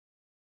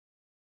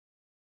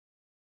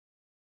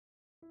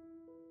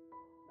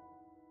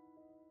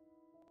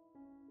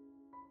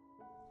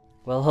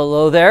Well,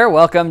 hello there.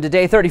 Welcome to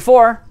day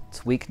 34.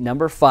 It's week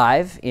number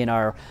 5 in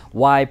our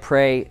Why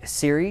Pray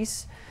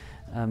series.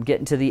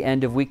 Getting to the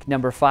end of week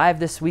number 5.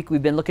 This week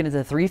we've been looking at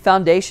the 3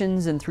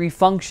 foundations and 3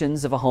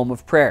 functions of a home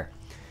of prayer.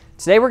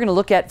 Today we're going to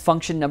look at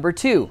function number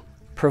 2,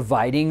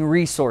 providing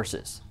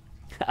resources.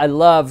 I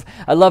love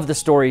the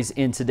stories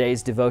in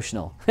today's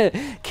devotional.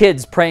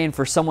 Kids praying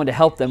for someone to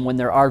help them when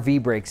their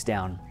RV breaks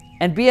down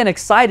and being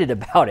excited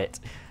about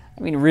it.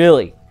 I mean,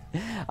 really.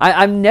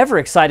 I'm never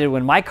excited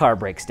when my car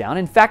breaks down.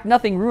 In fact,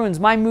 nothing ruins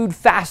my mood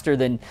faster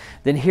than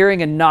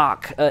hearing a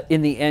knock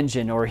in the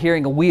engine or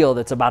hearing a wheel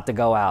that's about to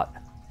go out.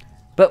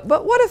 But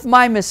what if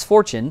my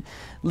misfortune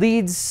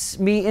leads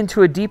me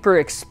into a deeper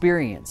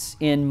experience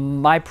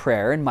in my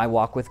prayer and my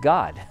walk with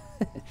God?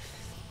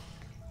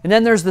 And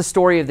then there's the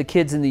story of the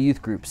kids in the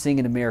youth group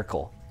singing a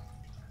miracle,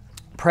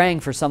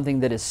 praying for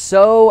something that is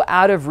so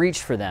out of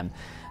reach for them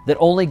that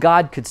only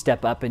God could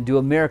step up and do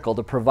a miracle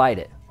to provide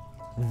it.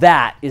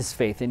 That is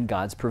faith in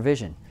God's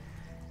provision.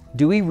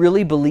 Do we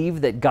really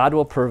believe that God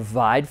will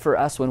provide for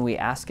us when we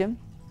ask Him?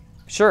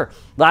 Sure.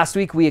 Last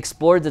week we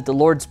explored that the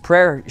Lord's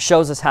Prayer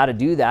shows us how to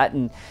do that,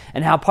 and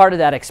how part of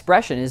that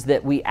expression is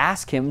that we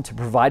ask Him to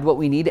provide what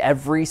we need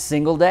every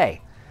single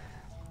day.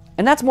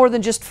 And that's more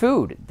than just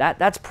food.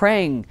 That's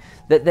praying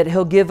that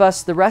He'll give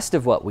us the rest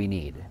of what we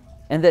need,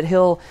 and that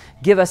He'll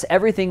give us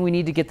everything we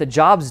need to get the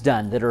jobs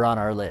done that are on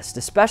our list,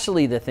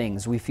 especially the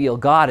things we feel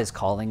God is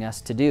calling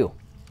us to do.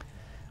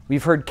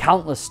 We've heard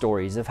countless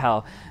stories of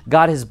how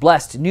God has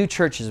blessed new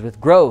churches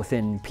with growth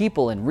in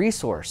people and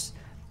resource.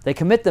 They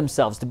commit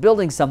themselves to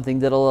building something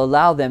that will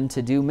allow them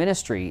to do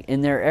ministry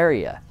in their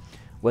area,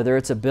 whether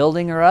it's a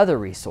building or other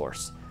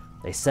resource.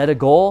 They set a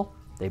goal,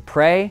 they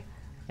pray,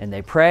 and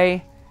they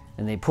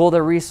pull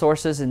their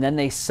resources, and then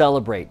they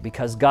celebrate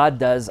because God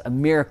does a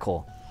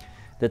miracle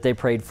that they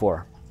prayed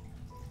for.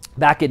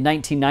 Back in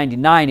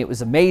 1999, it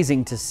was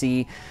amazing to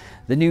see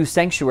the new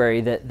sanctuary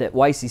that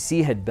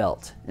YCC had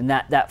built. And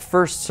that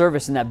first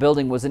service in that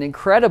building was an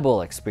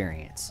incredible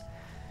experience.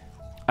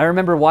 I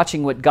remember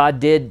watching what God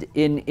did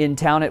in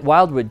town at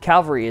Wildwood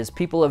Calvary as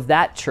people of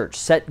that church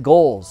set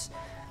goals.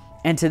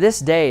 And to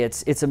this day,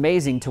 it's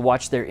amazing to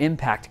watch their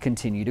impact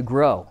continue to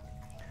grow.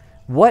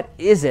 What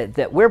is it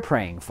that we're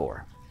praying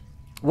for?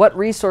 What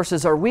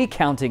resources are we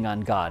counting on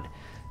God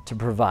to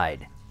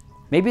provide?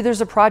 Maybe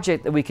there's a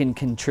project that we can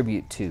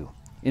contribute to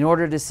in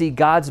order to see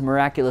God's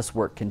miraculous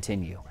work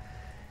continue.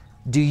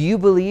 Do you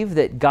believe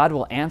that God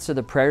will answer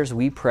the prayers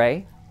we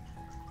pray?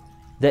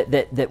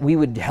 That we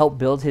would help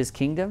build His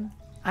kingdom?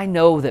 I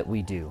know that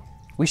we do.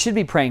 We should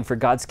be praying for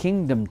God's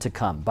kingdom to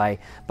come by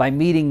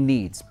meeting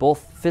needs,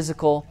 both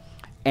physical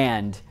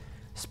and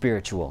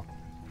spiritual.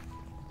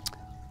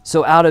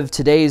 So out of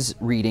today's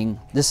reading,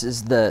 this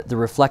is the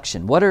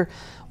reflection. What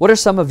are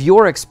some of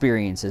your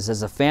experiences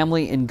as a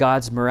family in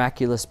God's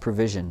miraculous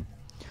provision?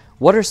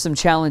 What are some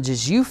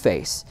challenges you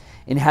face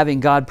in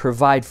having God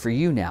provide for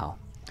you now?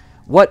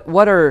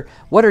 What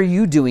are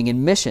you doing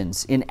in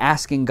missions in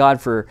asking God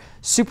for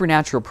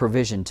supernatural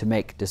provision to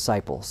make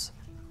disciples?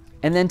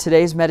 And then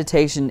today's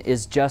meditation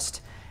is just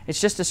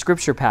a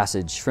scripture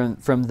passage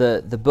from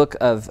the book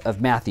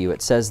of Matthew.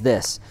 It says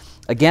this: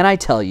 "Again I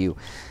tell you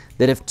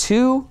that if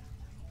 2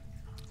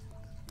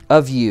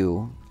 of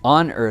you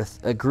on earth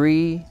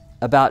agree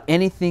about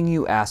anything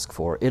you ask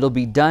for, it'll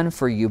be done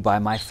for you by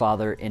my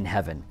Father in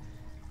heaven."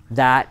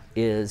 That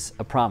is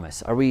a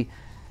promise. Are we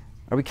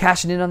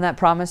cashing in on that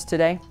promise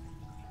today?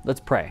 Let's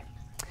pray.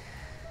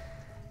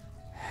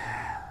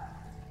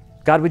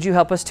 God, would you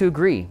help us to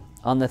agree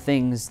on the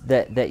things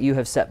that you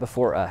have set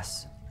before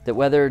us? That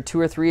whether 2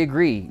 or 3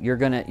 agree, you're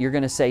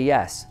gonna say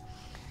yes.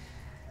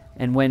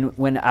 And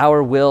when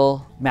our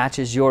will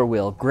matches your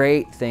will,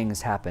 great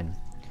things happen.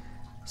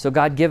 So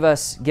God, give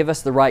us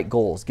the right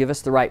goals, give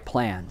us the right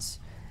plans.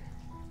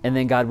 And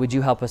then God, would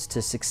you help us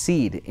to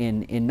succeed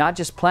in not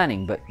just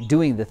planning, but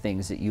doing the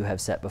things that you have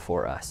set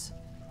before us.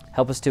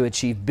 Help us to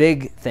achieve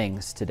big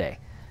things today.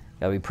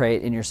 God, we pray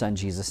it in your Son,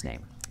 Jesus'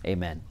 name.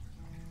 Amen.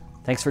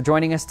 Thanks for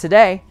joining us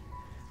today.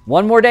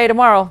 One more day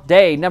tomorrow,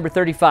 day number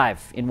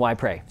 35 in Why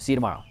Pray. See you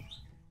tomorrow.